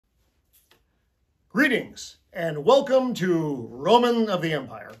Greetings and welcome to Roman of the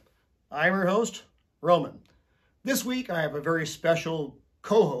Empire. I'm your host, Roman. This week I have a very special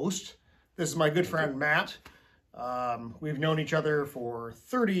co-host. This is my good friend Matt. We've known each other for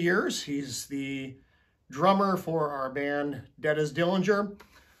 30 years. He's the drummer for our band Dead as Dillinger.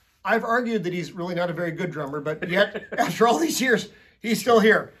 I've argued that he's really not a very good drummer, but yet after all these years, he's still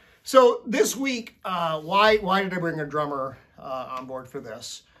here. So this week, why did I bring a drummer on board for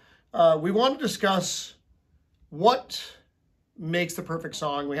this? We want to discuss what makes the perfect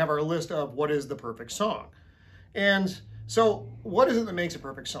song. We have our list of what is the perfect song. And so what is it that makes a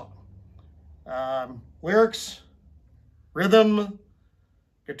perfect song? Lyrics, rhythm,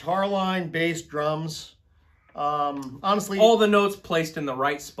 guitar line, bass, drums. Honestly, all the notes placed in the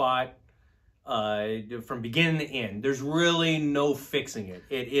right spot from beginning to end. There's really no fixing it.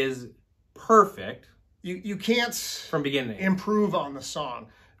 It is perfect. You can't from beginning to end improve on the song.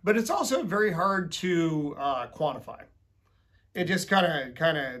 But it's also very hard to quantify. It just kind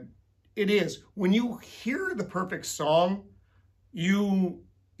of, it is. When you hear the perfect song, you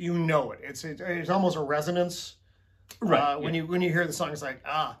know it. It's almost a resonance. Right. When you hear the song, it's like,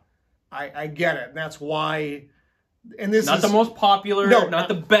 I get it. And that's why. And this not is the most popular, no, not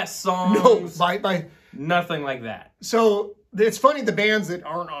the best songs. No, by nothing like that. So it's funny, the bands that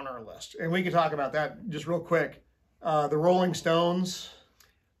aren't on our list, and we can talk about that just real quick. The Rolling Stones.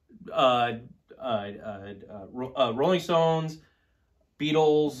 Rolling Stones,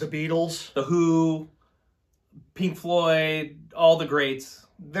 Beatles, The Beatles, The Who, Pink Floyd, all the greats.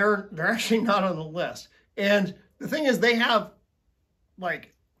 They're actually not on the list. And the thing is, they have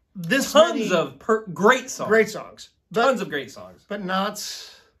like this tons of great songs. Great songs. Tons of great songs. But not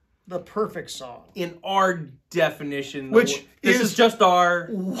the perfect song. In our definition, which this is just our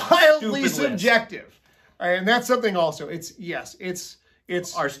wildly subjective. List. And that's something also. It's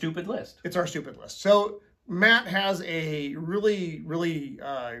our stupid list. It's our stupid list. So Matt has a really, really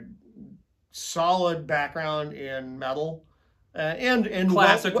solid background in metal and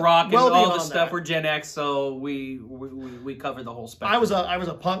classic rock and all the stuff. That. We're Gen X, so we cover the whole spectrum. I was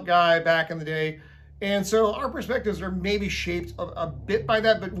a punk guy back in the day, and so our perspectives are maybe shaped a bit by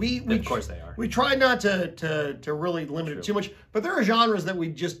that. But we of course they are. We try not to really limit it too much. But there are genres that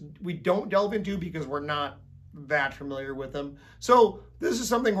we don't delve into because we're not that familiar with them. So this is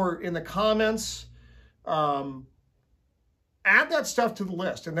something where in the comments, add that stuff to the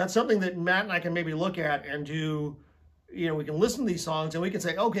list. And that's something that Matt and I can maybe look at and do, we can listen to these songs and we can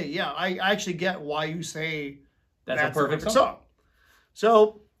say, okay, yeah, I actually get why you say that's a perfect song.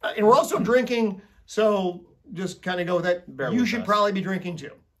 So, and we're also drinking. So just kind of go with that. You should probably be drinking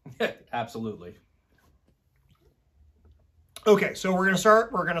too. Absolutely. Okay, so we're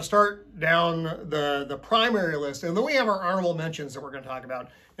gonna start down the primary list, and then we have our honorable mentions that we're gonna talk about.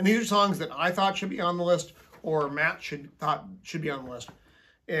 And these are songs that I thought should be on the list, or Matt thought should be on the list,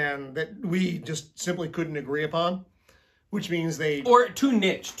 and that we just simply couldn't agree upon, which means or too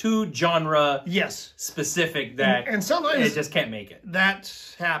niche, too genre specific that and sometimes it just can't make it. That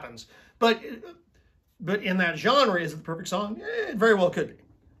happens, but in that genre, is it the perfect song? It very well could be.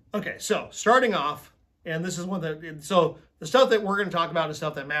 Okay, so starting off, and this is one that the stuff that we're going to talk about is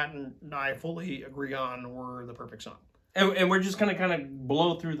stuff that Matt and I fully agree on were the perfect song. And we're just going to kind of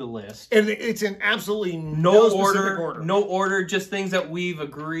blow through the list. And it's in absolutely no order. No order, just things that we've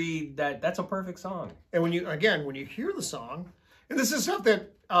agreed that's a perfect song. And when you hear the song, and this is stuff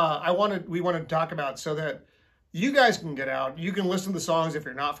that we want to talk about so that you guys can get out. You can listen to the songs if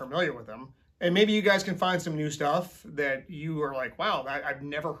you're not familiar with them. And maybe you guys can find some new stuff that you are like, wow, I've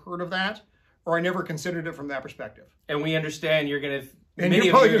never heard of that. Or I never considered it from that perspective. And we understand you're going to... And many of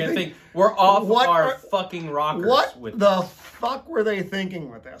you are going to think, we're off our fucking rockers with this. What the fuck were they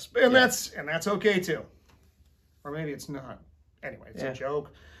thinking with this? And that's okay too. Or maybe it's not. Anyway, it's a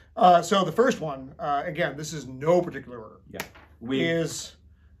joke. So the first one, again, this is no particular order. Yeah. Is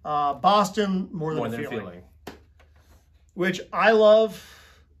Boston More Than a Feeling. Which I love.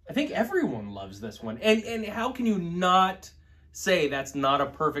 I think everyone loves this one. And how can you not say that's not a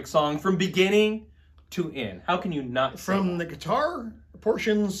perfect song from beginning to end? How can you not say from the guitar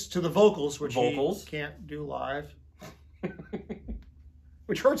portions to the vocals, which he can't do live,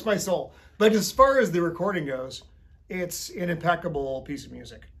 which hurts my soul. But as far as the recording goes, it's an impeccable piece of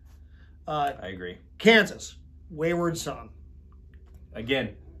music. I agree. Kansas, Wayward Son.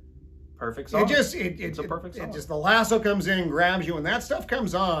 Again, perfect song. It's a perfect song. It just the lasso comes in, grabs you, and that stuff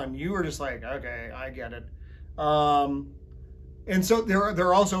comes on. You are just like, okay, I get it. And so there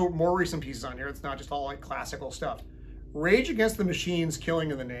are also more recent pieces on here. It's not just all like classical stuff. Rage Against the Machine's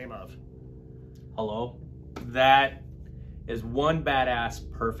Killing in the Name of. Hello? That is one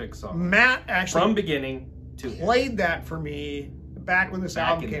badass perfect song. Matt actually from beginning to played that for me back when this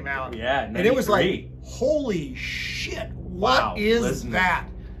album came out. Yeah, and it was like, holy shit, what is that?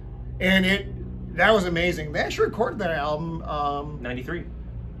 And that was amazing. They actually recorded that album 93.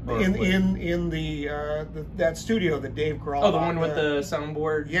 In that studio that Dave Grohl. Oh, the one with the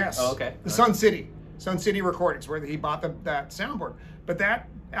soundboard? Yes. Oh, okay. The Sun City Recordings, where he bought that soundboard. But that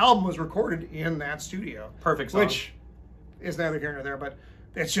album was recorded in that studio. Perfect song. Which is neither here nor there, but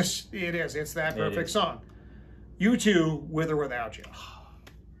it's just, it's that perfect song. U2, With or Without You.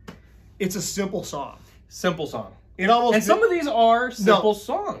 It's a simple song. Simple song. It almost, and some of these are simple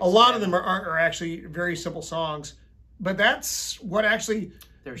songs. A lot of them are actually very simple songs. But that's what actually...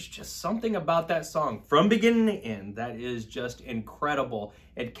 There's just something about that song from beginning to end that is just incredible.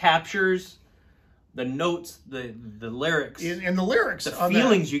 It captures the notes, the lyrics. And the lyrics. The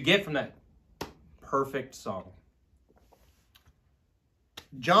feelings you get from that perfect song.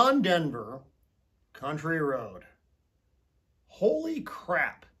 John Denver, Country Road. Holy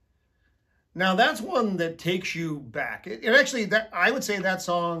crap. Now that's one that takes you back. It actually, I would say that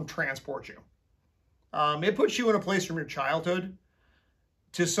song transports you. It puts you in a place from your childhood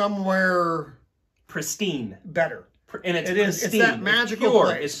to somewhere pristine, better, and it's that magical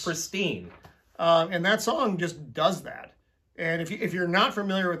place. It's pristine, and that song just does that. And if you're not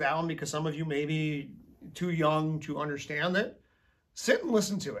familiar with that one, because some of you may be too young to understand it, sit and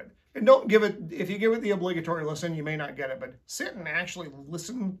listen to it. And don't give it. If you give it the obligatory listen, you may not get it. But sit and actually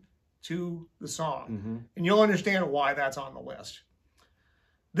listen to the song, and you'll understand why that's on the list.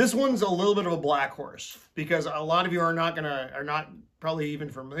 This one's a little bit of a black horse because a lot of you are not probably even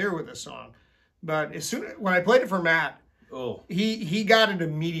familiar with this song. But when I played it for Matt, he got it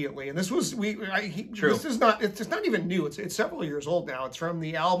immediately. And this was this is not, it's not even new. It's several years old now. It's from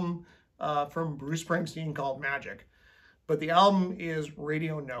the album from Bruce Springsteen called Magic. But the album is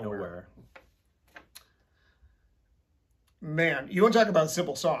Radio Nowhere. Man, you want to talk about a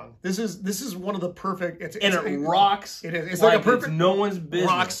simple song? This is one of the perfect. It rocks. It is. It's like a perfect no one's business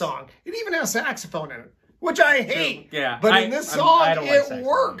rock song. It even has saxophone in it, which I hate. Yeah, but in this song, it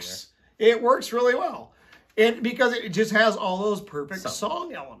works. It works really well, because it just has all those perfect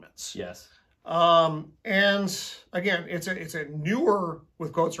song elements. Yes. And again, it's a newer,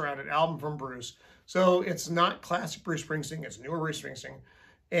 with quotes around it, album from Bruce. So it's not classic Bruce Springsteen. It's newer Bruce Springsteen,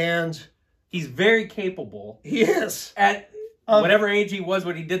 and he's very capable. He is. At whatever age he was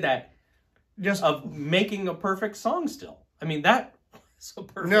when he did that, of making a perfect song still. I mean, that was a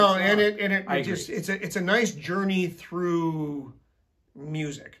perfect song. It's a nice journey through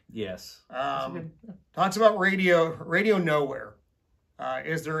music. Yes. Talks about Radio Nowhere.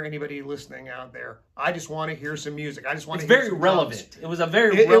 Is there anybody listening out there? I just want to hear some music. I just want to hear some It's very relevant. It was a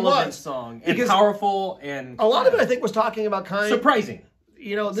very relevant song. And powerful. And a lot of it, I think, was talking about surprising.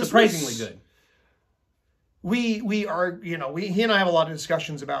 Surprisingly good. He and I have a lot of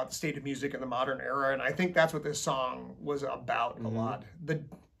discussions about the state of music in the modern era, and I think that's what this song was about a lot.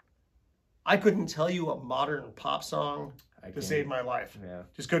 I couldn't tell you a modern pop song to save my life. Yeah.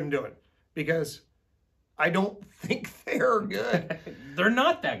 Just couldn't do it because I don't think they're good. They're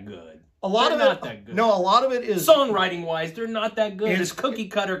not that good. A lot of it is songwriting wise. They're not that good. It's cookie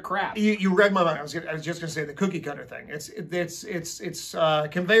cutter crap. You read my mind. I was just gonna say the cookie cutter thing. It's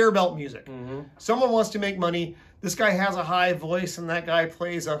conveyor belt music. Someone wants to make money. This guy has a high voice, and that guy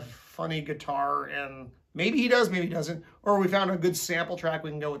plays a funny guitar, and maybe he does, maybe he doesn't. Or we found a good sample track.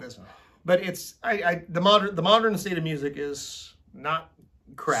 We can go with this. But the modern state of music is not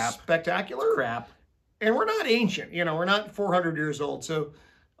spectacular. Crap. And we're not ancient. We're not 400 years old. So.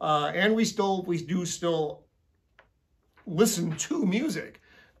 And we do still listen to music.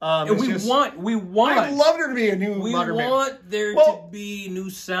 And we want. I'd love there to be a new modern band. We want there to be new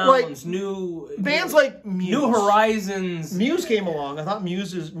sounds, new bands like Muse. New horizons. Muse came along. I thought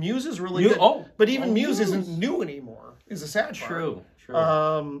Muse is really good. But even Muse isn't new anymore. Is a sad part.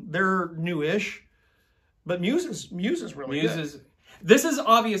 True. They're newish, but Muse is really good. This is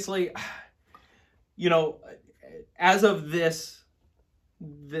obviously, as of this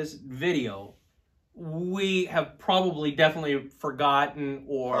video, we have probably definitely forgotten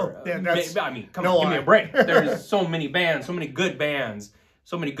give me a break. There's so many bands, so many good bands,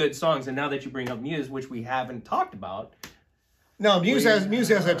 so many good songs, and now that you bring up Muse, which we haven't talked about. No, Muse has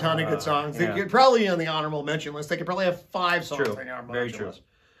a ton of good songs. They could probably on the honorable mention list. They could probably have 5 songs on the honorable mention list.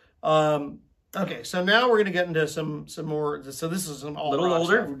 Okay, so now we're going to get into some more. So this is some all little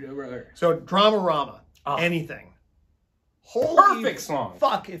older. Stuff. So Dramarama, Anything. Holy perfect song.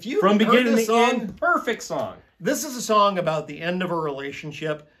 Fuck, if you from beginning to end, perfect song. This is a song about the end of a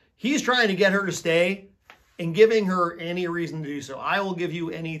relationship. He's trying to get her to stay, and giving her any reason to do so. I will give you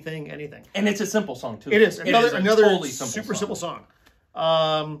anything. And it's a simple song, too. It is. Another totally simple song.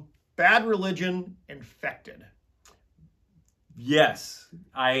 Bad Religion, Infected. Yes.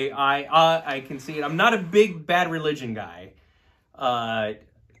 I can see it. I'm not a big Bad Religion guy.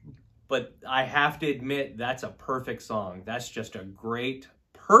 But I have to admit, that's a perfect song. That's just a great,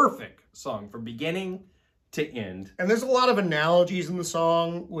 perfect song from beginning to end. And there's a lot of analogies in the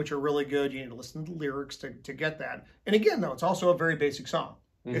song, which are really good. You need to listen to the lyrics to get that. And again, though, it's also a very basic song.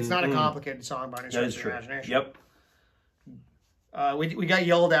 It's not a complicated song by any stretch of the imagination. Yep. We got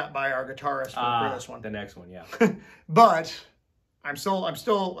yelled at by our guitarist for this one. The next one, yeah. But I'm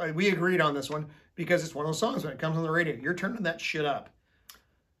still. We agreed on this one because it's one of those songs when it comes on the radio, you're turning that shit up.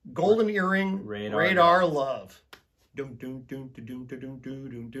 Golden Earring, Radar Love. Doom doom doom doom doom doom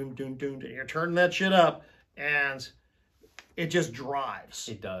doom doom doom doom. You're turning that shit up, and it just drives.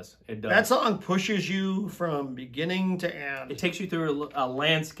 It does. It does. That song pushes you from beginning to end. It takes you through a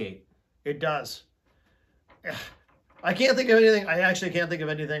landscape. It does. I can't think of anything. I actually can't think of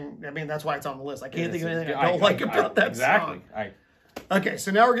anything. I mean, that's why it's on the list. I can't think of anything I don't like about that song. Okay,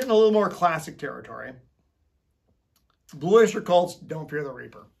 so now we're getting a little more classic territory. Blue Oyster Cult's Don't Fear the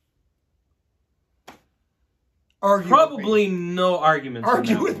Reaper. Probably no arguments.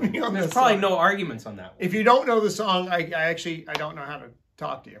 Argue with me on this. There's probably no arguments on that one. If you don't know the song, I don't know how to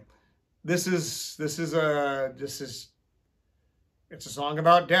talk to you. It's a song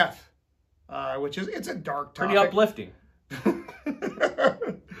about death, which is it's a dark topic. Pretty uplifting.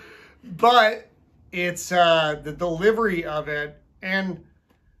 But it's the delivery of it and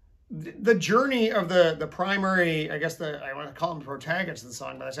the journey of the primary, I guess I want to call him the protagonist of the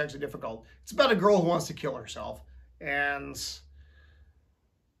song, but that's actually difficult. It's about a girl who wants to kill herself, and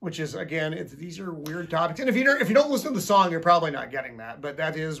which is again, these are weird topics. And if you don't listen to the song, you're probably not getting that. But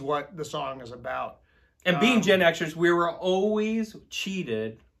that is what the song is about. And being Gen Xers, we were always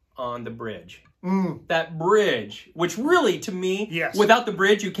cheated on the bridge. That bridge, which really to me, yes. Without the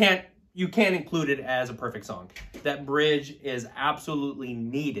bridge, you can't include it as a perfect song. That bridge is absolutely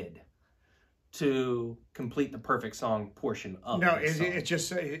needed to complete the perfect song portion of it. No, it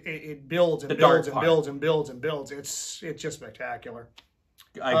just it builds and builds and builds and builds and builds. It's just spectacular.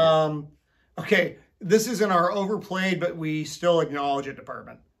 Okay, this is in our overplayed, but we still acknowledge it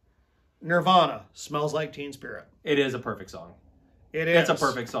department. Nirvana, Smells Like Teen Spirit. It is a perfect song. It is. It's a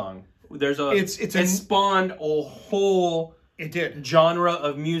perfect song. It spawned a whole genre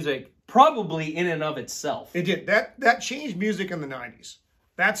of music, probably in and of itself. It did. That changed music in the 90s.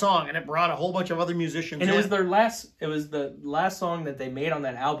 That song, and it brought a whole bunch of other musicians. And it was the last song that they made on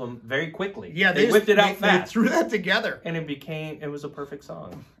that album very quickly. Yeah, they whipped it out fast. They threw that together, and it was a perfect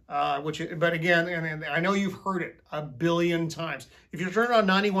song. But again, and I know you've heard it a billion times. If you're turning on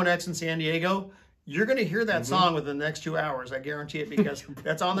 91X in San Diego, you're going to hear that song within the next 2 hours. I guarantee it, because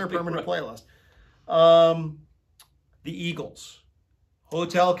that's on their permanent playlist. The Eagles,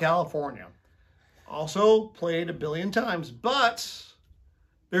 Hotel California, also played a billion times, but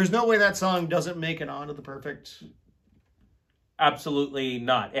there's no way that song doesn't make it onto the perfect. Absolutely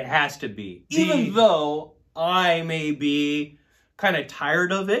not. It has to be. Even though I may be kind of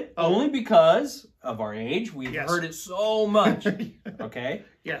tired of it, only because of our age. We've heard it so much. Okay?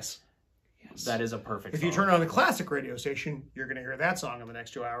 Yes. That is a perfect song. If you turn on a classic radio station, you're going to hear that song in the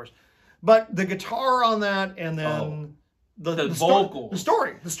next 2 hours. But the guitar on that, and then the vocal. The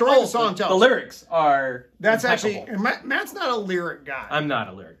story the song tells. The lyrics are That's impeccable. Actually, Matt's not a lyric guy. I'm not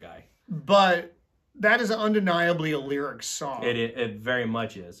a lyric guy. But that is undeniably a lyric song. It very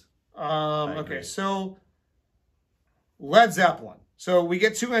much is. Okay, so Led Zeppelin. So we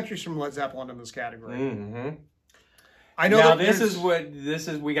get 2 entries from Led Zeppelin in this category. Mm-hmm. I know now this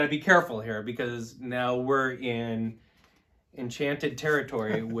is we got to be careful here, because now we're in enchanted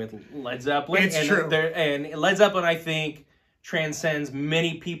territory with Led Zeppelin. It's true. And Led Zeppelin, I think, transcends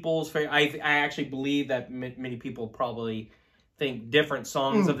many people's favorite. I actually believe that many people probably think different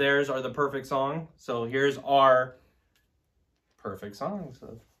songs of theirs are the perfect song. So here's our perfect songs.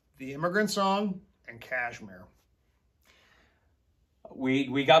 The Immigrant Song and Kashmir.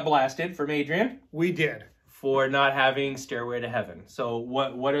 We got blasted from Adrian. We did. For not having Stairway to Heaven. So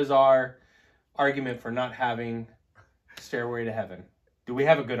what is our argument for not having Stairway to Heaven? Do we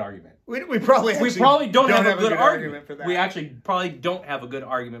have a good argument? We probably don't have a good argument for that. We actually probably don't have a good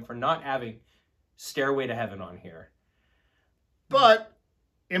argument for not having Stairway to Heaven on here. But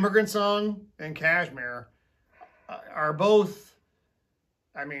Immigrant Song and Kashmir are both,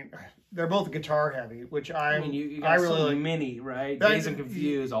 I mean, they're both guitar heavy, which you got really so like. many, right? Dazed and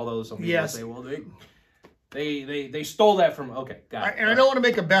Confused, although some people say, well, they stole that from, okay, got it. And I don't want to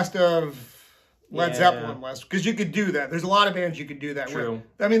make a best of Led Zeppelin list, because you could do that. There's a lot of bands you could do that with.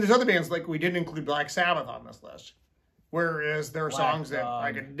 I mean, there's other bands, like we didn't include Black Sabbath on this list, whereas there are songs that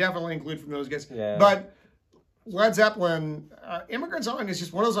I could definitely include from those guys. Yeah. But Led Zeppelin, Immigrant Song is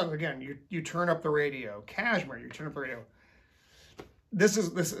just one of those songs, again, you turn up the radio. Cashmere, you turn up the radio. This is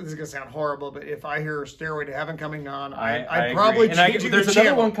going to sound horrible, but if I hear Stairway to Heaven coming on, I'd probably change the channel. There's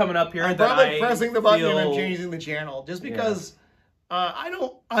another one coming up here. I'm probably pressing the button and changing the channel, just because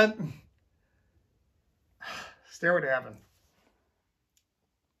Stairway to Heaven.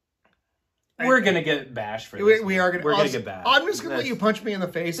 We're going to get bashed for this. We're going to get bashed. I'm just going to let you punch me in the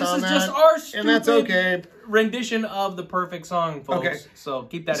face on that. This is just our stupid and that's okay. rendition of the perfect song, folks. Okay. So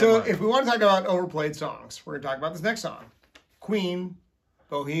keep that in mind. So if we want to talk about overplayed songs, we're going to talk about this next song. Queen,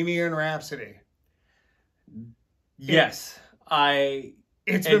 Bohemian Rhapsody. Yes.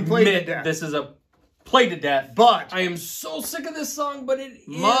 It's been played to death. This is a played to death. But I am so sick of this song, but it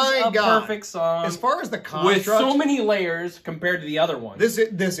is a perfect song. As far as the construct, with so many layers compared to the other ones. This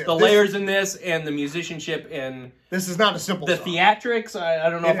is the layers in this and the musicianship and this is not a simple the song. theatrics.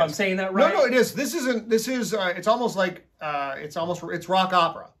 I don't know if I'm saying that right. No, it is. This isn't. This is. It's almost like it's rock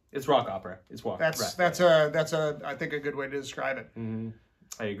opera. It's rock opera. It's rock. That's I think a good way to describe it. Mm-hmm.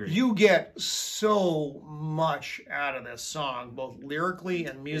 I agree. You get so much out of this song, both lyrically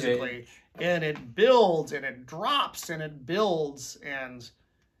and musically, and it builds and it drops and it builds, and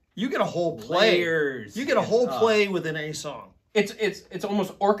you get a whole play. Layers. You get a whole play within a song. It's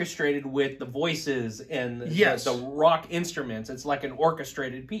almost orchestrated with the voices and the rock instruments. It's like an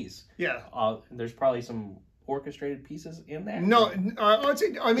orchestrated piece. Yeah. There's probably some orchestrated pieces in that. No,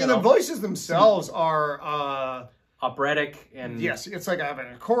 the voices themselves are operatic and yes, it's like having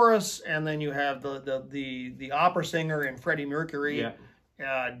a chorus, and then you have the opera singer and Freddie Mercury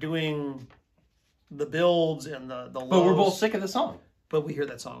doing the builds and the lows. But we're both sick of the song. But we hear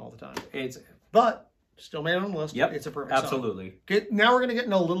that song all the time. But still made it on the list. Yep, it's a perfect song. Absolutely. Now we're going to get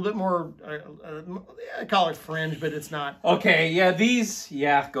into a little bit more, I call it fringe, but it's not. Okay,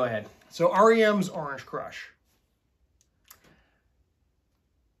 go ahead. So REM's Orange Crush.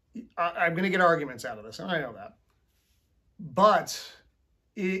 I'm going to get arguments out of this, and I know that. But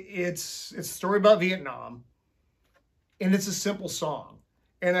it's a story about Vietnam, and it's a simple song.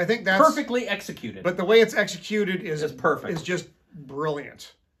 And I think that's perfectly executed. But the way it's executed is perfect. Is just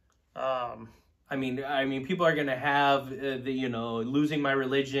brilliant. I mean, people are gonna have losing my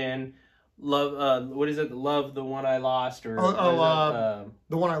religion, love. What is it? Love the one I lost, or the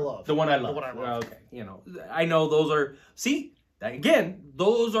one I love. The one I love. Okay, I know those are. See, again,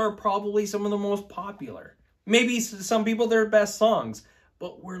 those are probably some of the most popular. Maybe some people their best songs,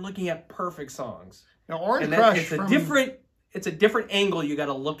 but we're looking at perfect songs. Now, Orange Crush, it's a different angle you got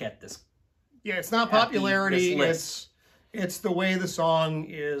to look at this. Yeah, it's not popularity. It's the way the song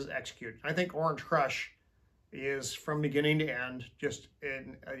is executed. I think Orange Crush is, from beginning to end, just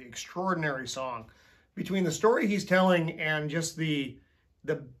an extraordinary song. Between the story he's telling and just the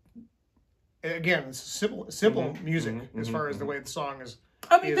again, simple music as far as the way the song is.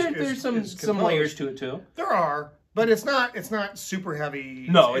 I mean, there's some layers to it too. There are, but it's not super heavy.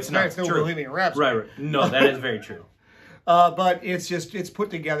 No, it's not. It's no Bohemian Rhapsody. Right. No, that is very true. But it's put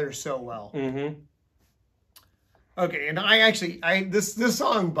together so well. Mm-hmm. Okay, and this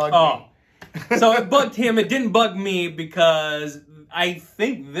song bugged me. So it bugged him. It didn't bug me because I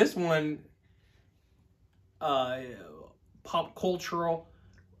think this one, pop cultural,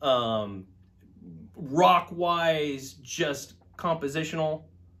 rock wise, just compositional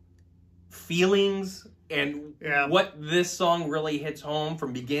feelings and what this song really hits home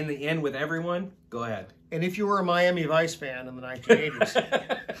from beginning to end with everyone. Go ahead. And if you were a Miami Vice fan in the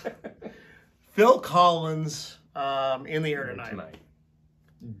 1980s, Phil Collins, In the Air Tonight.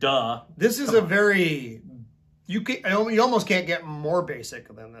 Duh. This is a very you almost can't get more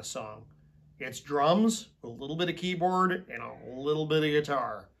basic than this song. It's drums, a little bit of keyboard, and a little bit of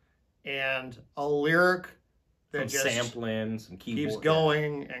guitar, and a lyric that just sampling, some keyboard, keeps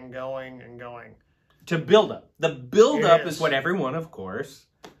going and going and going. To build up. The build up is what everyone, of course.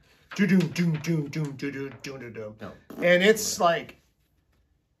 And it's like,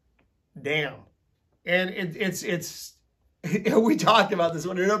 damn. And it's we talked about this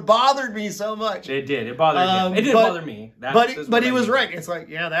one, and it bothered me so much. It did. It bothered me. It didn't bother me. But he was right. It's like,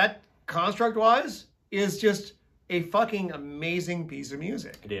 that construct-wise is just a fucking amazing piece of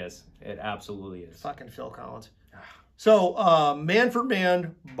music. It is. It absolutely is. Fucking Phil Collins. So, Man for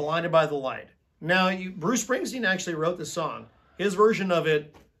Man, Blinded by the Light. Now, Bruce Springsteen actually wrote this song. His version of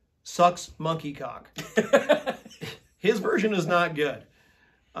it sucks monkey cock. His version is not good.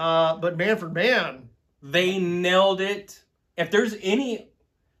 But Man for Man... They nailed it. If there's any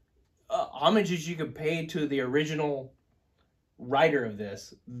homage as you could pay to the original writer of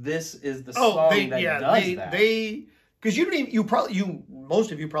this. This is the song that does that. Because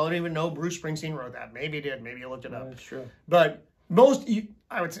most of you probably didn't even know Bruce Springsteen wrote that. Maybe you did. Maybe you looked it up. That's true. But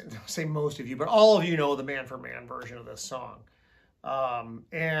I would say most of you, but all of you know the Man for Man version of this song.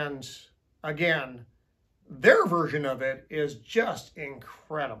 And again, their version of it is just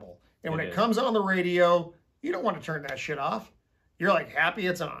incredible. And when it comes on the radio, you don't want to turn that shit off. You're like happy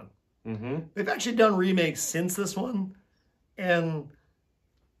it's on. Mm-hmm. They've actually done remakes since this one, and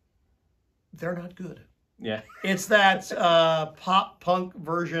they're not good. Yeah. It's that pop punk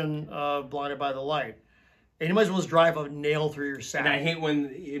version of Blinded by the Light. And you might as well just drive a nail through your sack. And I hate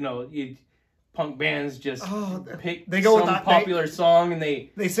when, punk bands just pick some popular song and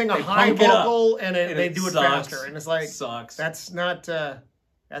they sing a high vocal and they do it faster. And it's like, sucks. That's not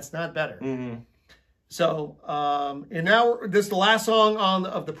better. Mm-hmm. So, and now this is the last song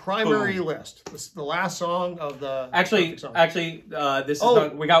of the primary list. This is the last song of the Actually, this is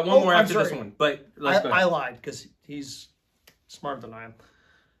not, we got one more after this one, but let's go ahead. I lied because he's smarter than I am.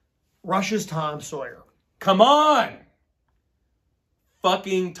 Rush's Tom Sawyer. Come on!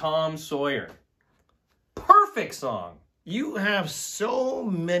 Fucking Tom Sawyer. Perfect song. You have so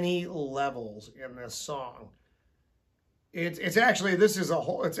many levels in this song. It's actually, this is a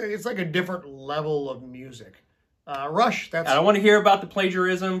whole, it's like a different level of music. Rush, I don't want to hear about the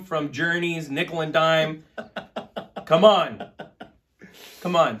plagiarism from Journey's Nickel and Dime. Come on.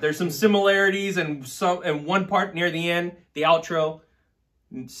 Come on. There's some similarities and one part near the end, the outro.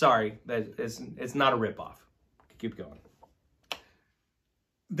 Sorry, it's not a ripoff. Keep going.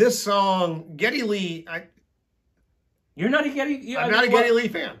 This song, Geddy Lee, You're not a Geddy... I'm not a Geddy Lee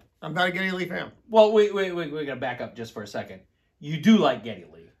fan. I'm not a Geddy Lee fan. Well, we got to back up just for a second. You do like Geddy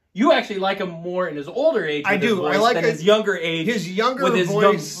Lee. You actually like him more in his older age I do. I like his younger age. His younger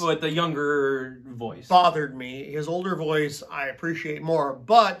voice... with the younger voice. Bothered me. His older voice, I appreciate more.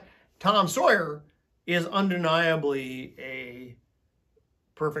 But Tom Sawyer is undeniably a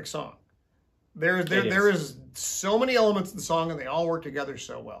perfect song. There is so many elements of the song, and they all work together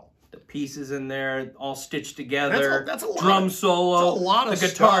so well. The pieces in there, all stitched together. That's a lot. Drum solo. That's a lot of the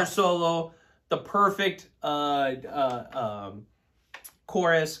guitar stuff. solo. The perfect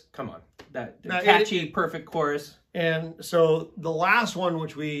chorus. Come on, that catchy, perfect chorus. And so the last one,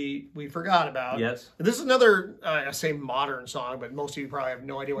 which we forgot about. Yes. This is another, I say modern song, but most of you probably have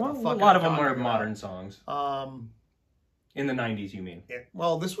no idea what the fuck. A lot of them are modern songs. In the 90s, you mean?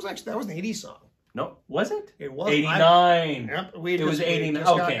 Well, that was an 80s song. No, was it? It was 89. Yep, it was 89.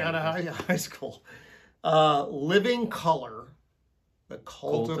 Okay, got out of high school. Living Color, the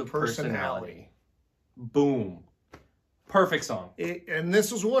Cult of Personality. Boom, perfect song. And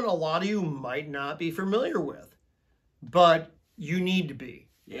this is one a lot of you might not be familiar with, but you need to be.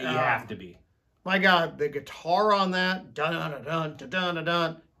 Yeah, you have to be. My God, the guitar on that, dun dun dun dun dun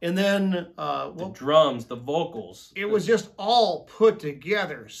dun. And then the drums, the vocals. It was just all put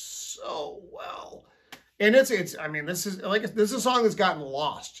together so well. And it's I mean, this is a song that's gotten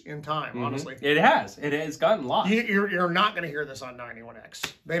lost in time, honestly. It has. It has gotten lost. You're not going to hear this on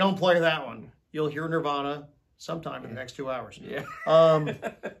 91X. They don't play that one. You'll hear Nirvana sometime in the next 2 hours. Yeah.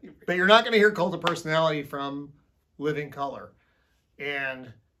 But you're not going to hear Cult of Personality from Living Color.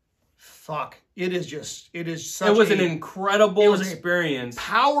 And fuck, it was an incredible experience.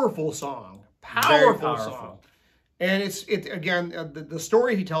 Powerful song. Powerful song. And it's again, the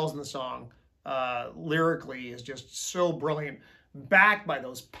story he tells in the song lyrically is just so brilliant. Backed by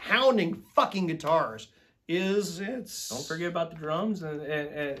those pounding fucking guitars. Don't forget about the drums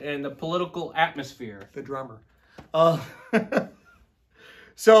and the political atmosphere. The drummer.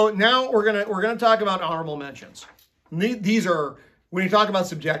 So now we're gonna talk about honorable mentions. These are, when you talk about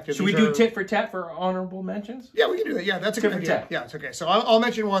subjective. Should we do tit for tat for honorable mentions? Yeah, we can do that. Yeah, that's a good idea. Yeah, it's okay. So I'll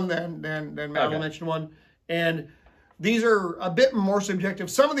mention one, then Matt will mention one, and these are a bit more subjective.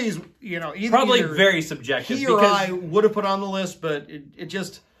 Some of these, probably very subjective. He or I would have put on the list, but it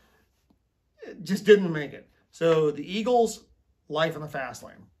just didn't make it. So the Eagles, "Life in the Fast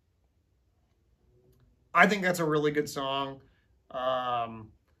Lane." I think that's a really good song.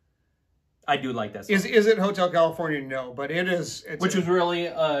 I do like that song. Is it Hotel California? No, but it is. Which was really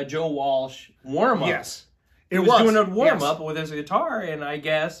Joe Walsh warm-up. Yes. He was doing a warm-up with his guitar, and I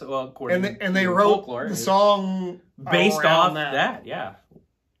guess, well, according and they wrote folklore, the song based off that. Yeah.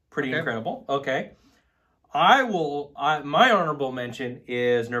 Pretty incredible. Okay. My honorable mention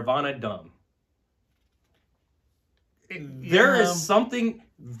is Nirvana, "Dumb." There is something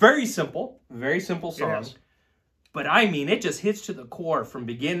very simple song. But I mean, it just hits to the core from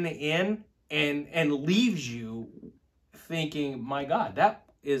beginning to end and leaves you thinking, my God, that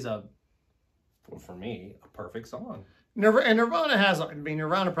is a for me, a perfect song. Nirvana has,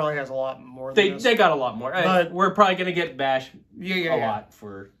 Nirvana probably has a lot more than this. They got a lot more. But we're probably going to get bashed a lot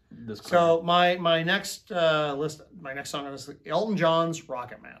for this. So my next my next song on this, Elton John's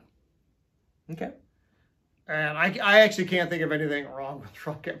Rocket Man. Okay. And I actually can't think of anything wrong with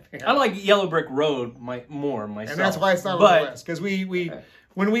Rocket Man. I like Yellow Brick Road more myself. And that's why it's not on the list. Because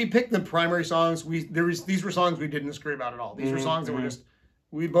when we picked the primary songs, these were songs we didn't disagree about at all. These were songs that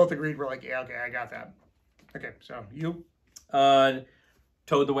we both agreed were like, yeah, okay, I got that. Okay, so you? Toad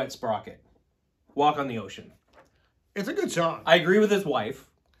the Wet Sprocket. Walk on the Ocean. It's a good song. I agree with his wife.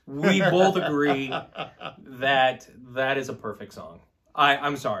 We both agree that is a perfect song.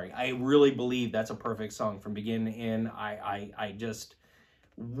 I'm sorry. I really believe that's a perfect song from beginning to end. I just,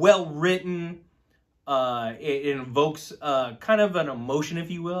 well written. It invokes kind of an emotion, if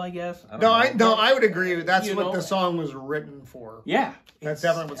you will, I guess. I would agree. That's what the song was written for. Yeah. That's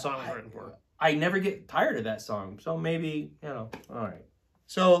definitely what the song was written for. I never get tired of that song. So maybe, all right.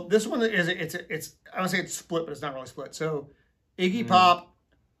 So this one is, I would say it's split, but it's not really split. So Iggy Pop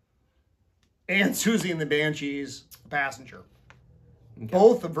and Susie and the Banshees, Passenger. Okay.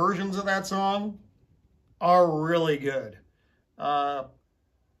 Both the versions of that song are really good.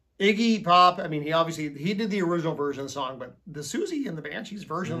 Iggy Pop, he did the original version of the song, but the Susie and the Banshees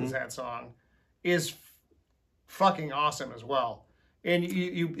version of that song is fucking awesome as well. And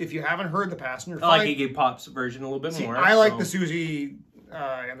if you haven't heard the Passenger, I like Iggy Pop's version a little bit more. I like the Susie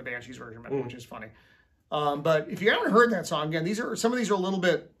and the Banshees version, which is funny. But if you haven't heard that song, again, some of these are a little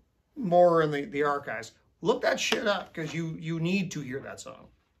bit more in the archives. Look that shit up because you need to hear that song.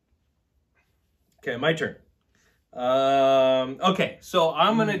 Okay, my turn. Okay, so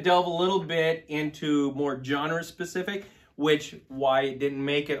I'm going to delve a little bit into more genre specific, why it didn't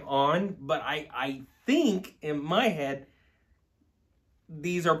make it on. But I think in my head,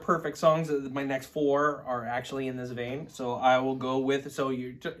 these are perfect songs. My next four are actually in this vein. So I will go with,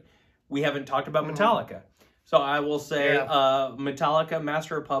 we haven't talked about Metallica. So I will say Metallica,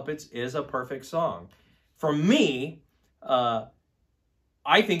 Master of Puppets is a perfect song. For me,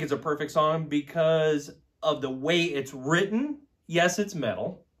 I think it's a perfect song because of the way it's written. Yes, it's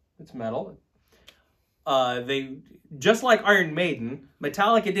metal. It's metal. They just like Iron Maiden,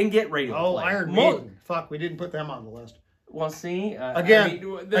 Metallica didn't get radio play. Iron Maiden. Fuck, we didn't put them on the list. Well, see, again,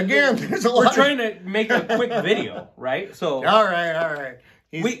 there's a lot. We're trying to make a quick video, right? So all right.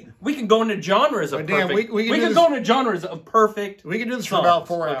 We can go into genres of perfect. We can go into genres of perfect. We can do this for about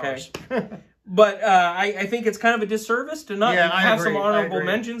 4 hours. But I think it's kind of a disservice to not have some honorable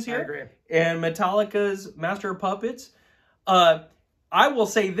mentions here. I agree. And Metallica's Master of Puppets. I will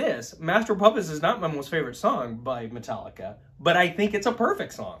say this: Master of Puppets is not my most favorite song by Metallica, but I think it's a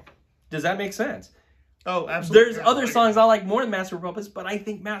perfect song. Does that make sense? Oh, absolutely. There's other songs I like more than Master of Puppets, but I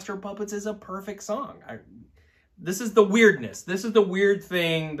think Master of Puppets is a perfect song. This is the weirdness. This is the weird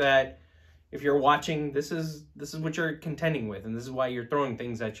thing that if you're watching, this is what you're contending with, and this is why you're throwing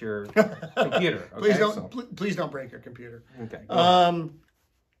things at your computer. Okay? Please don't break your computer. Okay.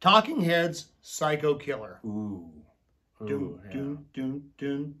 Talking Heads, Psycho Killer. Ooh. Dun, dun, dun,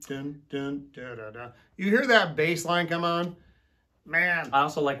 dun, dun, dun, da, da, da. You hear that bass line come on? Man. I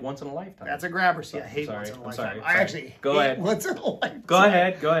also like Once in a Lifetime. That's a grabber. See, I hate Once in a Lifetime. I actually hate Once in a Lifetime. Go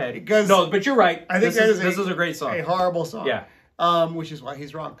ahead. Because no, but you're right. I think this is a great song. A horrible song. Yeah. Which is why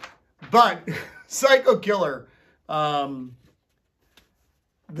he's wrong. But Psycho Killer, the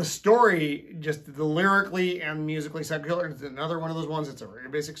story, just the lyrically and musically, Psycho Killer is another one of those ones. It's a very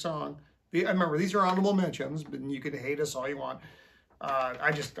basic song. I remember these are honorable mentions, but you can hate us all you want.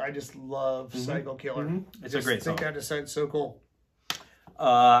 I just love Psycho Killer. It's a great song. I think that is so cool.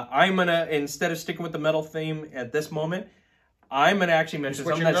 I'm gonna, instead of sticking with the metal theme at this moment, I'm gonna actually mention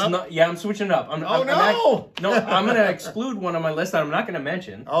something that's not. Yeah, I'm switching it up. I'm gonna exclude one on my list that I'm not gonna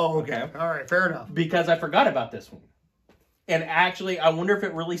mention. Oh, okay. All right, fair enough. Because I forgot about this one, and actually, I wonder if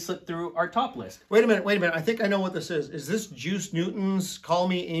it really slipped through our top list. Wait a minute. I think I know what this is. Is this Juice Newton's "Call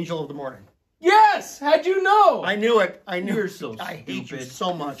Me Angel of the Morning"? Yes. How'd you know? I knew it. You're so stupid. I hate you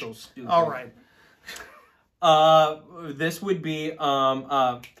so much. You're so stupid. All right. This would be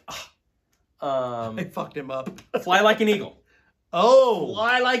I fucked him up. Fly Like an Eagle. Oh.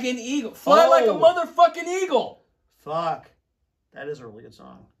 Fly Like an Eagle. Fly like a motherfucking eagle. Fuck. That is a really good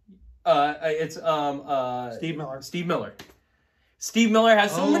song. It's Steve Miller. Steve Miller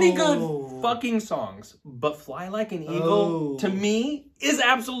has so many good fucking songs, but Fly Like an Eagle to me is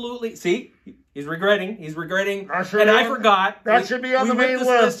absolutely. See, he's regretting. And I forgot. That should be on the main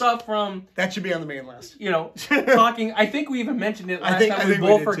list. That should be on the main list. You know, talking. I think we even mentioned it last time. We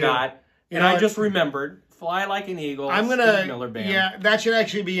both forgot, and I just remembered. Fly Like an Eagle. I'm gonna. Steve Miller band. Yeah, that should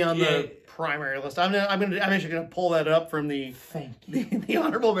actually be on the. primary list. I'm actually gonna pull that up from the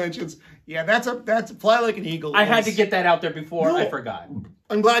honorable mentions. Yeah, that's Fly Like an Eagle. I had to get that out there before I forgot.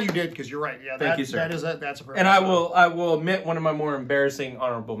 I'm glad you did, because you're right. Yeah, thank you, sir. That's a perfect and I will admit one of my more embarrassing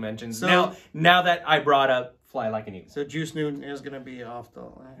honorable mentions. So, now that I brought up Fly Like an Eagle. So Juice Newton is going to be off the.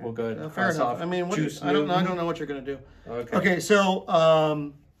 Well, good. Fair enough. I mean, I don't know what you're going to do. Okay. Okay.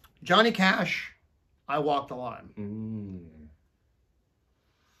 So Johnny Cash, I Walk the Line.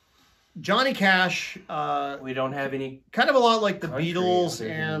 Johnny Cash. We don't have any. Kind of a lot like the Beatles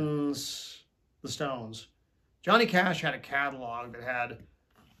and the Stones. Johnny Cash had a catalog that had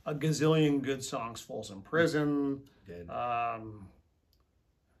a gazillion good songs. Folsom Prison.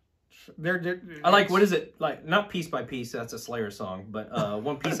 I like, what is it? Like, not Piece by Piece, that's a Slayer song, but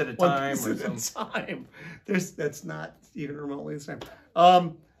One Piece at a Time. One Piece at a Time. That's not even remotely the same.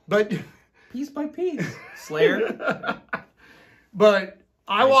 But Piece by Piece. Slayer. But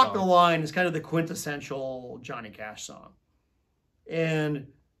I Walk the Line is kind of the quintessential Johnny Cash song. And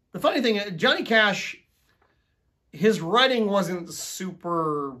the funny thing is, Johnny Cash, his writing wasn't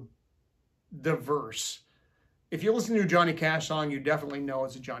super diverse. If you listen to a Johnny Cash song, you definitely know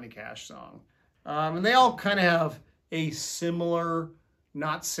it's a Johnny Cash song. And they all kind of have a similar,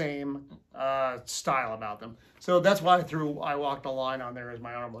 not same, style about them. So that's why I threw I Walk the Line on there as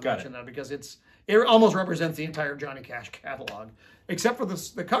my honorable mention, though, because it almost represents the entire Johnny Cash catalog, except for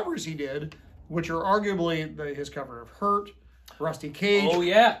the covers he did, which are arguably his cover of Hurt, Rusty Cage. Oh,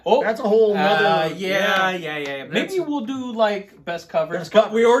 yeah. That's a whole other... Yeah. Maybe we'll do, like, best covers.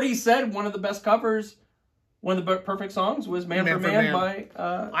 But we already said one of the best covers, one of the perfect songs was Man for Man by...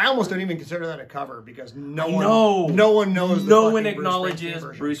 I almost don't even consider that a cover, because no one knows No one acknowledges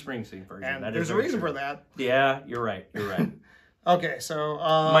Bruce Springsteen version. And there's a reason for that. Yeah, you're right. Okay, so...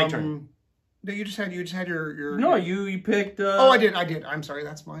 my turn. No, you just had your... No, you picked... Oh, I did. I'm sorry.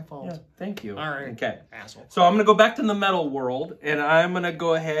 That's my fault. Yeah, thank you. All right. Okay. Asshole. So I'm going to go back to the metal world, and I'm going to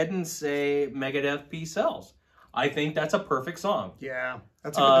go ahead and say Megadeth Peace Sells. I think that's a perfect song. Yeah.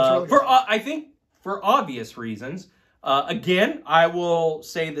 That's really good. I think for obvious reasons. Again, I will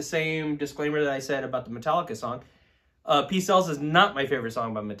say the same disclaimer that I said about the Metallica song. Peace Sells is not my favorite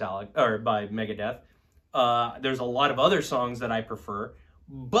song by by Megadeth. There's a lot of other songs that I prefer,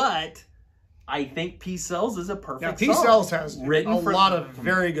 but I think Peace Sells is a perfect song. Peace Sells has a lot of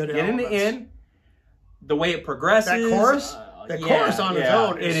very good elements. Get in, the way it progresses. That chorus on its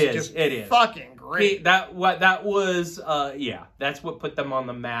own is just fucking great. That was that's what put them on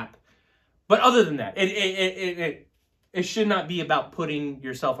the map. But other than that, it should not be about putting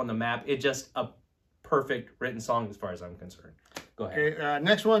yourself on the map. It's just a perfect written song as far as I'm concerned. Go ahead. Okay,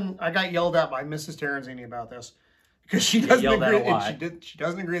 next one, I got yelled at by Mrs. Terenzini about this. Because she doesn't agree. She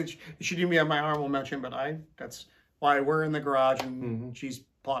doesn't agree that she didn't be on my honorable mention, but that's why we're in the garage and she's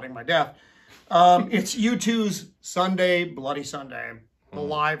plotting my death. It's U2's Sunday, Bloody Sunday, the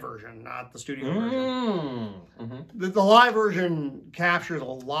live version, not the studio version. The live version captures a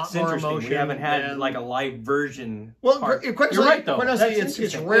lot more emotion. We haven't had like a live version. Well, you're right though.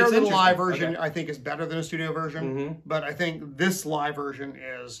 It's rare that a live version I think is better than a studio version, but I think this live version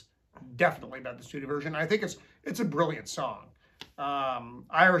is definitely better than the studio version. I think it's a brilliant song.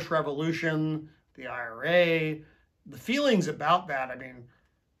 Irish Revolution, the IRA, the feelings about that. I mean,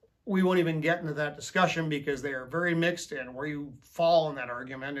 we won't even get into that discussion because they are very mixed, and where you fall in that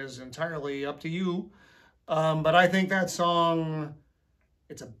argument is entirely up to you. But I think that song,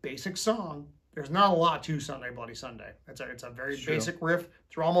 it's a basic song. There's not a lot to Sunday, Bloody Sunday. It's a very basic riff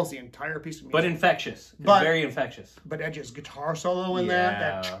through almost the entire piece of music. But infectious. Very infectious. But Edge's guitar solo in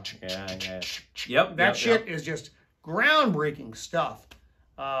that Yep. That shit is just groundbreaking stuff.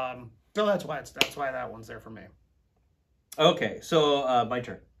 So that's why that one's there for me. Okay, so my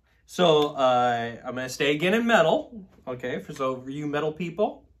turn. So I'm going to stay again in metal. Okay, for you metal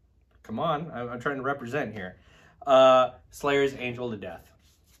people, come on. I'm trying to represent here. Slayer's Angel to Death.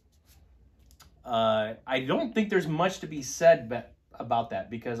 I don't think there's much to be said about that,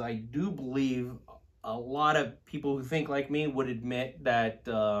 because I do believe a lot of people who think like me would admit that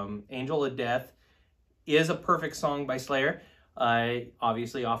Angel of Death is a perfect song by Slayer.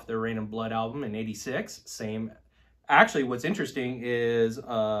 Obviously off their Rain and Blood album in '86. Same. Actually, what's interesting is with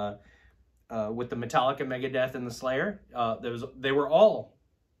the Metallica, Megadeth, and the Slayer, they were all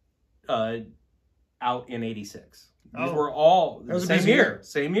out in '86. These were all the same year.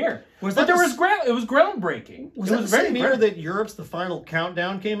 Same year. It was groundbreaking. Was that the same year that Europe's The Final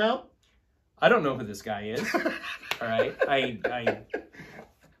Countdown came out? I don't know who this guy is. All right. I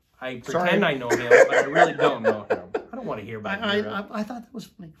pretend I know him, but I really don't know him. I don't want to hear about him. I thought that was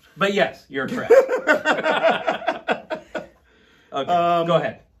funny. But yes, you're correct. Okay, go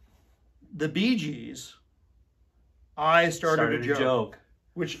ahead. the Bee Gees, I started a joke.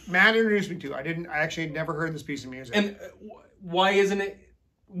 Which Matt introduced me to. I actually never heard this piece of music. And why isn't it?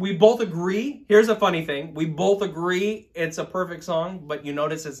 We both agree. Here's a funny thing. We both agree it's a perfect song, but you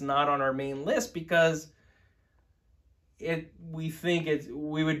notice it's not on our main list because we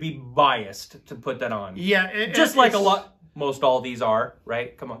would be biased to put that on. Yeah. Just like most all of these are,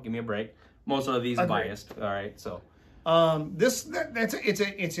 right? Come on, give me a break. Most of these are biased. All right, so. It's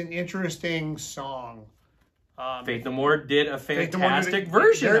an interesting song. Faith No More did a fantastic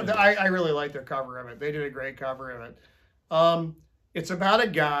version of it. I really like their cover of it. They did a great cover of it. It's about a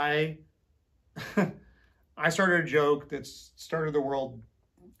guy. I started a joke that started the world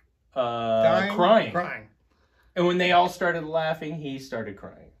crying. And when they all started laughing, he started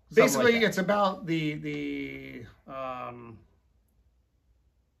crying. Basically, it's about the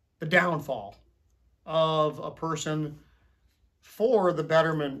downfall of a person for the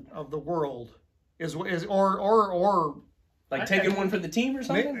betterment of the world. Or like taking one for the team or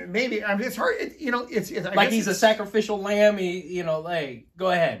something. Maybe I mean it's hard. It's like he's a sacrificial lamb. Like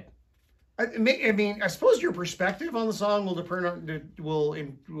go ahead. I mean, I suppose your perspective on the song will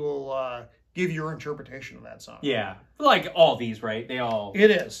give your interpretation of that song. Yeah, like all these, right?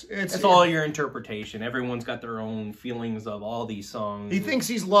 It is. It's all your interpretation. Everyone's got their own feelings of all these songs. He thinks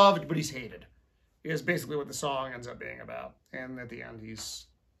he's loved, but he's hated. Is basically what the song ends up being about. And at the end, he's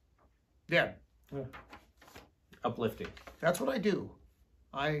dead. Yeah. Uplifting. That's what I do.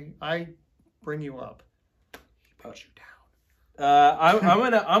 I bring you up. He puts you down.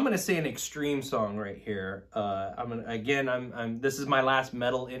 I'm gonna say an extreme song right here. This is my last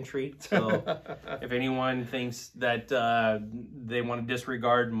metal entry. So if anyone thinks that they want to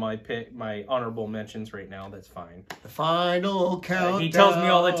disregard my honorable mentions right now, that's fine. The final countdown. He tells me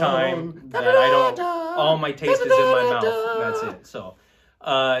all the time that I don't. All my taste is in my mouth. That's it.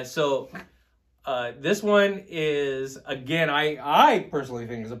 So this one is, again, I personally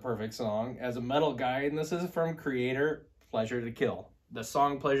think is a perfect song as a metal guy, and this is from Creator, Pleasure to Kill. The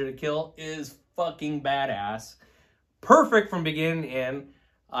song Pleasure to Kill is fucking badass. Perfect from beginning to end.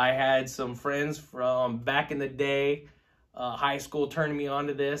 I had some friends from back in the day, high school, turning me on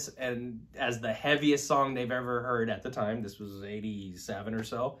to this, and as the heaviest song they've ever heard at the time. This was 87 or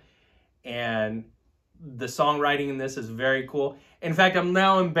so. And the songwriting in this is very cool. In fact, I'm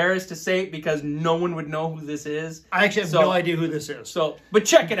now embarrassed to say it because no one would know who this is. I actually have no idea who this is. But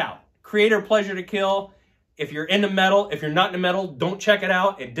check it out. Creator, Pleasure to Kill. If you're into metal, if you're not into metal, don't check it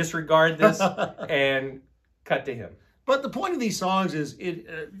out and disregard this and cut to him. But the point of these songs is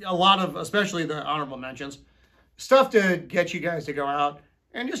a lot of, especially the honorable mentions, stuff to get you guys to go out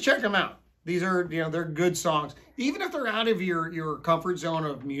and just check them out. These are, they're good songs. Even if they're out of your comfort zone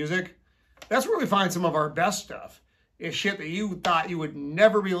of music, that's where we find some of our best stuff. Is shit that you thought you would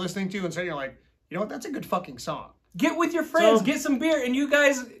never be listening to, and so you're like, you know what, that's a good fucking song. Get with your friends, get some beer, and you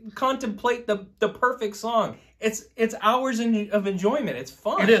guys contemplate the perfect song. It's hours of enjoyment. It's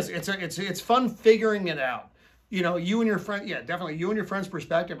fun. It is. It's fun figuring it out. You and your friend, definitely you and your friend's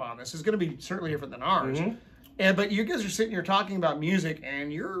perspective on this is going to be certainly different than ours. Mm-hmm. But you guys are sitting here talking about music,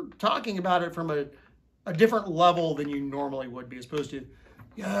 and you're talking about it from a different level than you normally would be, as opposed to,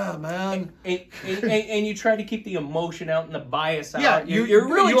 yeah, man. And you try to keep the emotion out and the bias out. Yeah, you're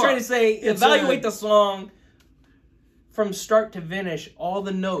really trying to say, evaluate the song from start to finish, all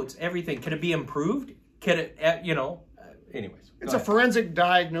the notes, everything. Could it be improved? Could it, anyways. It's a forensic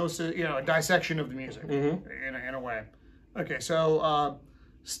diagnosis, a dissection of the music in a way. Okay, so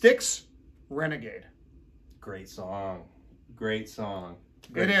Styx, Renegade. Great song. Great song.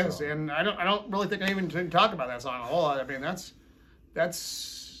 It is, and I don't really think I even didn't talk about that song a whole lot. I mean, it's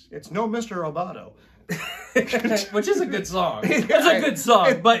no Mr. Roboto. Which is a good song. It's a good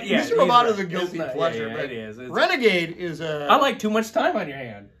song, but yeah. Mr. Roboto is a guilty pleasure. Yeah, it is. Renegade is a... I like too much time on your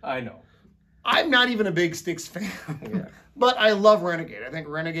hand. I know. I'm not even a big Styx fan, but I love Renegade. I think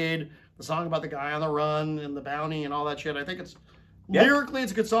Renegade, the song about the guy on the run and the bounty and all that shit, I think it's... Lyrically,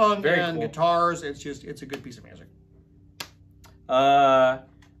 it's a good song, and cool. Guitars, it's a good piece of music.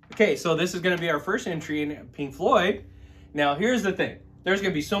 Okay, so this is going to be our first entry in Pink Floyd. Now, here's the thing. There's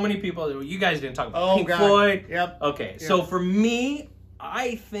going to be so many people. You guys didn't talk about Pink Floyd. Yep. Okay, so for me,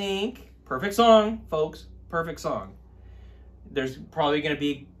 I think perfect song, folks. Perfect song. There's probably going to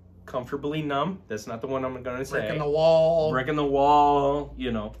be Comfortably Numb. That's not the one I'm going to say. Brick in the Wall. Brick in the Wall.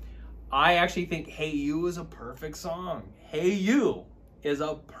 I actually think Hey You is a perfect song. Hey You is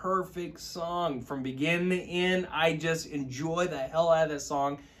a perfect song from beginning to end. I just enjoy the hell out of this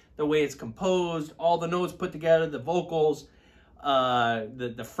song. The way it's composed, all the notes put together, the vocals.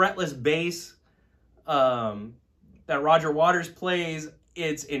 The fretless bass that Roger Waters plays,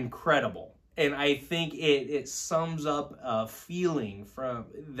 it's incredible. And I think it sums up a feeling from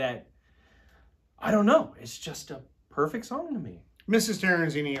that, I don't know, it's just a perfect song to me. Mrs.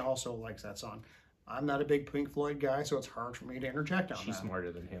 Terenzini also likes that song. I'm not a big Pink Floyd guy, so it's hard for me to interject on that. She's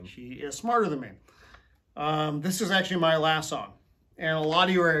smarter than him. She is smarter than me. This is actually my last song. And a lot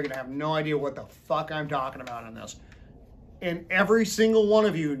of you are going to have no idea what the fuck I'm talking about on this. And every single one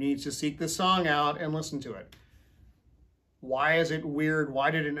of you needs to seek this song out and listen to it. Why is it weird? Why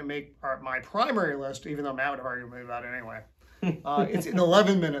didn't it make my primary list, even though Matt would have argued with me about it anyway? It's an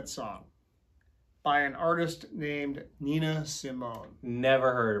 11-minute song by an artist named Nina Simone.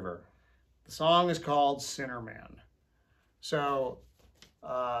 Never heard of her. The song is called Sinner Man. So,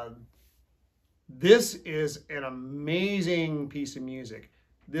 this is an amazing piece of music.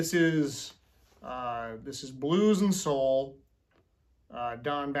 This is blues and soul.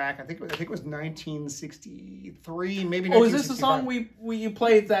 Done back, I think it was 1963, maybe. Oh, is this the song we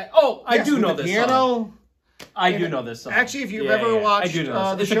played? That I do know this piano. Song. I do know this song. Actually, if you've ever watched the show,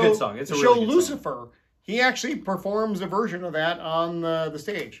 a good song. It's a show really good Lucifer, song. He actually performs a version of that on the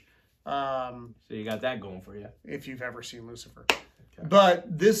stage. So you got that going for you. If you've ever seen Lucifer. Okay.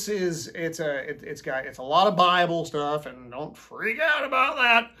 But this is it's a lot of Bible stuff, and don't freak out about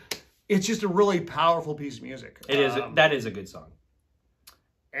that. It's just a really powerful piece of music. It is. That is a good song.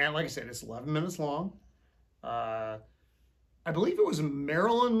 And like I said, it's 11 minutes long. I believe it was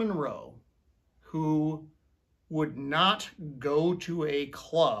Marilyn Monroe who would not go to a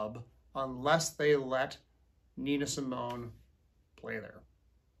club unless they let Nina Simone play there.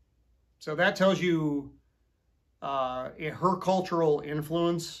 So that tells you her cultural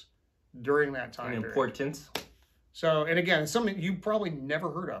influence during that time period. Importance. So, and again, it's something you probably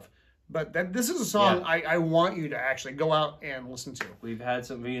never heard of. But this is a song I want you to actually go out and listen to. We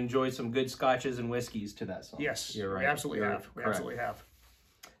enjoyed some good scotches and whiskeys to that song. Yes, you're right. We absolutely have.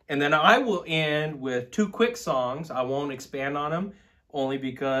 And then I will end with two quick songs. I won't expand on them, only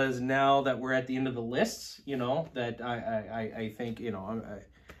because now that we're at the end of the lists, that I think,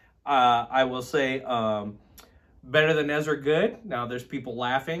 I will say Better Than Ezra Good. Now there's people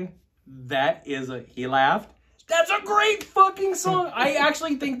laughing. He laughed. That's a great fucking song. I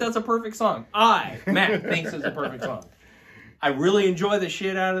actually think that's a perfect song. Matt, thinks it's a perfect song. I really enjoy the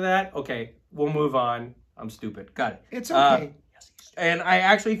shit out of that. Okay, we'll move on. I'm stupid. Got it. It's okay. And I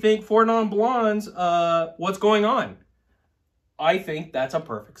actually think Four Non Blondes, What's Going On? I think that's a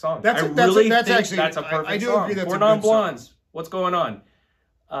perfect song. That's a perfect song. I do agree that's Four Non Blondes, What's Going On?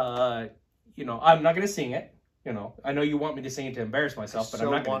 I'm not going to sing it. I know you want me to sing it to embarrass myself, but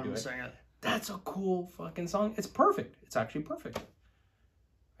I'm not going to do it. That's a cool fucking song. It's perfect. It's actually perfect.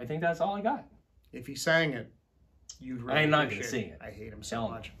 I think that's all I got. If he sang it, you'd really I'm not going to sing it. I hate him so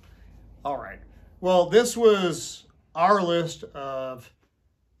much. All right. Well, this was our list of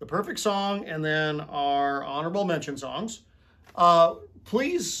the perfect song and then our honorable mention songs.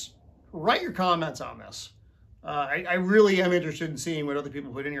 Please write your comments on this. I really am interested in seeing what other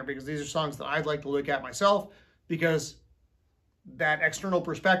people put in here, because these are songs that I'd like to look at myself, because that external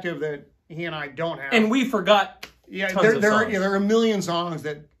perspective that he and I don't have. And we forgot tons of songs. There are a million songs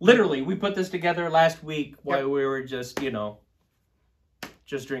that... Literally, we put this together last week while we were just drinking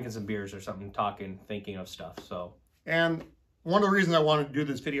some beers or something, talking, thinking of stuff. So. And one of the reasons I wanted to do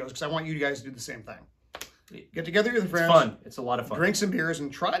this video is because I want you guys to do the same thing. Get together with friends. It's fun. It's a lot of fun. Drink some beers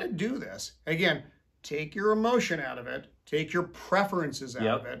and try to do this. Again, take your emotion out of it. Take your preferences out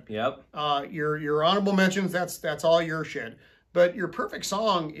of it. Yep. Your honorable mentions, that's all your shit. But your perfect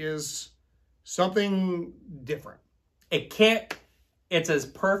song is something different. It's as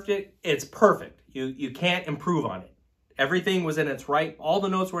perfect. It's perfect. You can't improve on it. Everything was in its right. All the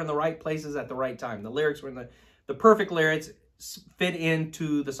notes were in the right places at the right time. The lyrics were in the perfect lyrics, fit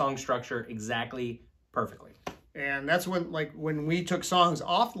into the song structure exactly perfectly. And that's when we took songs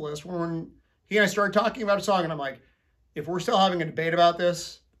off the list, when he and I started talking about a song, and I'm like, if we're still having a debate about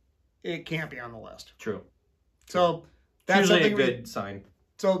this, it can't be on the list. True. So that's usually a good sign.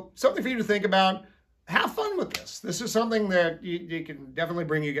 So something for you to think about. Have fun with this. This is something that you can definitely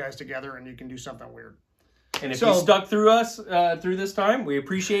bring you guys together, and you can do something weird. And if you stuck through us through this time, we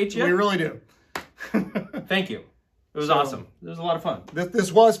appreciate you. We really do. Thank you. It was awesome. It was a lot of fun.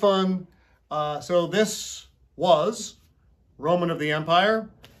 This was fun. So this was Roman of the Empire.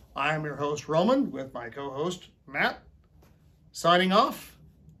 I am your host, Roman, with my co-host, Matt. Signing off.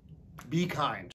 Be kind.